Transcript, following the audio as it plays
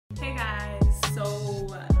Hey guys, so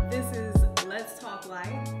this is Let's Talk Life,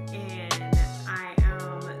 and I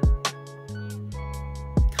am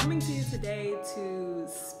coming to you today to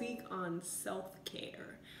speak on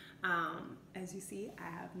self-care. As you see, I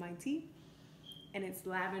have my tea, and it's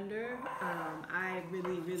lavender. I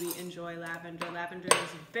really enjoy lavender. Lavender is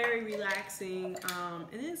very relaxing,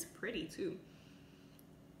 and it's pretty too.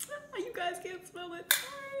 You guys can't smell it,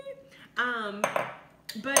 sorry.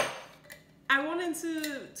 But I wanted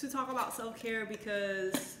to talk about self-care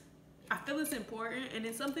because I feel it's important, and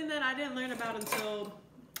it's something that I didn't learn about until,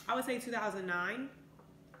 I would say, 2009.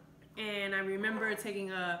 And I remember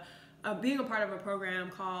taking being a part of a program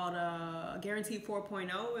called Guaranteed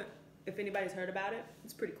 4.0. If anybody's heard about it,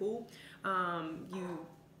 it's pretty cool. You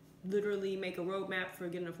literally make a roadmap for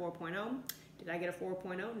getting a 4.0. Did I get a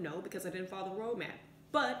 4.0? No, because I didn't follow the roadmap.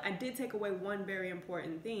 But I did take away one very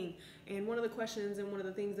important thing. And one of the questions and one of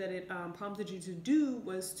the things that it prompted you to do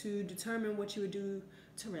was to determine what you would do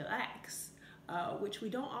to relax, which we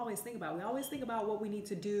don't always think about. We always think about what we need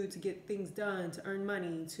to do to get things done, to earn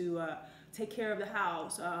money, to take care of the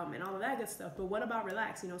house, and all of that good stuff. But what about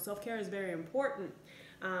relax? You know, self-care is very important.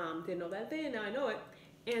 Didn't know that then, now I know it.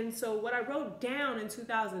 And so what I wrote down in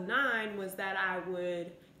 2009 was that I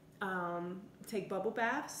would take bubble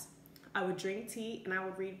baths, I would drink tea, and I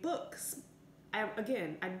would read books. I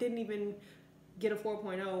didn't even get a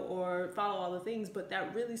 4.0 or follow all the things, but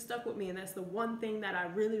that really stuck with me, and that's the one thing that I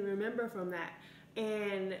really remember from that.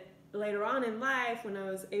 And later on in life, when I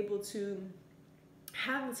was able to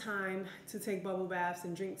have the time to take bubble baths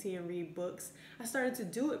and drink tea and read books, I started to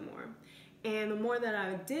do it more. And the more that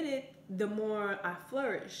I did it, the more I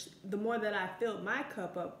flourished. The more that I filled my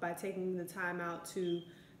cup up by taking the time out to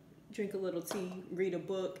drink a little tea, read a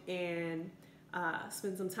book, and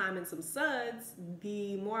spend some time in some suds,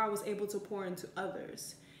 the more I was able to pour into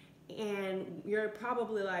others. And you're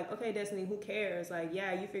probably like, okay, Destiny, who cares? Like,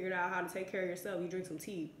 yeah, you figured out how to take care of yourself. You drink some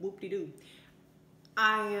tea, whoop-de-doo.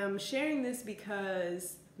 I am sharing this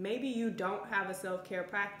because maybe you don't have a self-care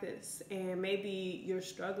practice, and maybe you're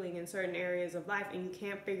struggling in certain areas of life and you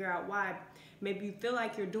can't figure out why. Maybe you feel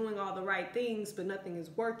like you're doing all the right things, but nothing is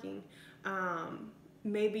working.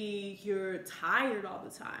 Maybe you're tired all the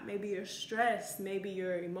time. Maybe you're stressed. Maybe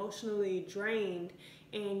you're emotionally drained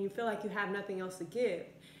and you feel like you have nothing else to give.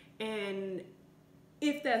 And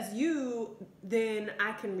if that's you, then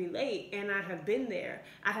I can relate, and I have been there.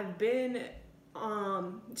 I have been,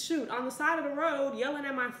 on the side of the road yelling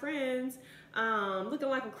at my friends, looking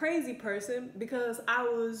like a crazy person because I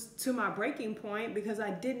was to my breaking point, because I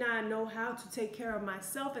did not know how to take care of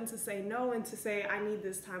myself and to say no and to say I need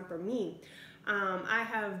this time for me. I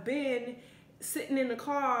have been sitting in the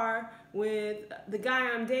car with the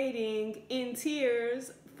guy I'm dating in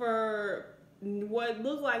tears for what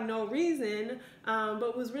looked like no reason,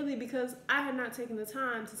 but was really because I had not taken the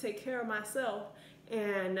time to take care of myself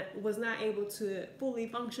and was not able to fully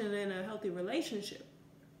function in a healthy relationship.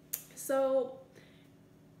 So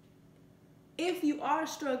if you are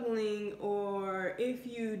struggling, or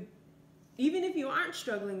even if you aren't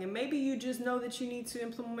struggling and maybe you just know that you need to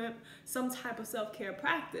implement some type of self-care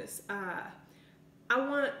practice, I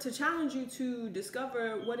want to challenge you to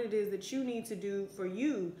discover what it is that you need to do for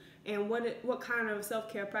you, and what kind of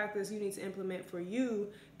self-care practice you need to implement for you,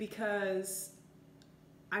 because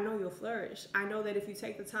I know you'll flourish. I know that if you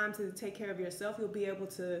take the time to take care of yourself, you'll be able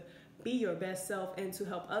to be your best self and to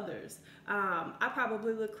help others. I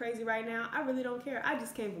probably look crazy right now. I really don't care. I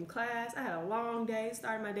just came from class. I had a long day.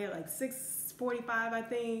 Started my day at like 6:45, I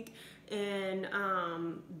think, and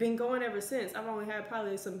been going ever since. I've only had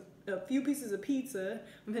probably a few pieces of pizza.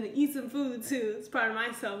 I'm gonna eat some food too. It's part of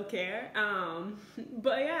my self-care.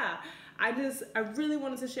 But yeah, I really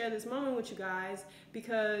wanted to share this moment with you guys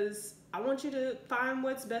because I want you to find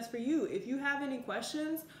what's best for you. If you have any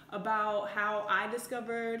questions about how I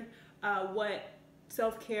discovered what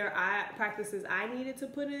self-care practices I needed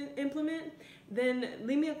to implement, then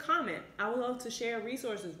leave me a comment. I would love to share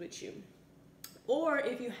resources with you. Or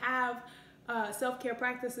if you have self-care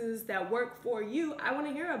practices that work for you, I want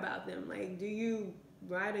to hear about them. Like, do you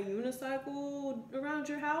ride a unicycle around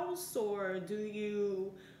your house, or do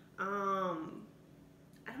you, I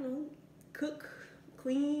don't know, cook,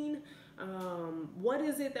 clean? What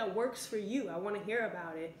is it that works for you? I want to hear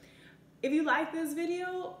about it. If you like this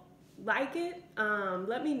video, like it,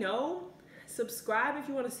 let me know. Subscribe if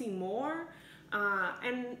you want to see more.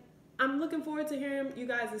 And I'm looking forward to hearing you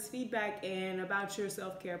guys' feedback and about your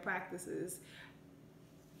self-care practices.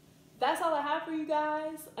 That's all I have for you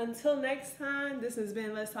guys. Until next time, this has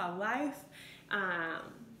been Let's Talk Life. Y'all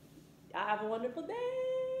have a wonderful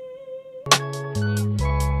day.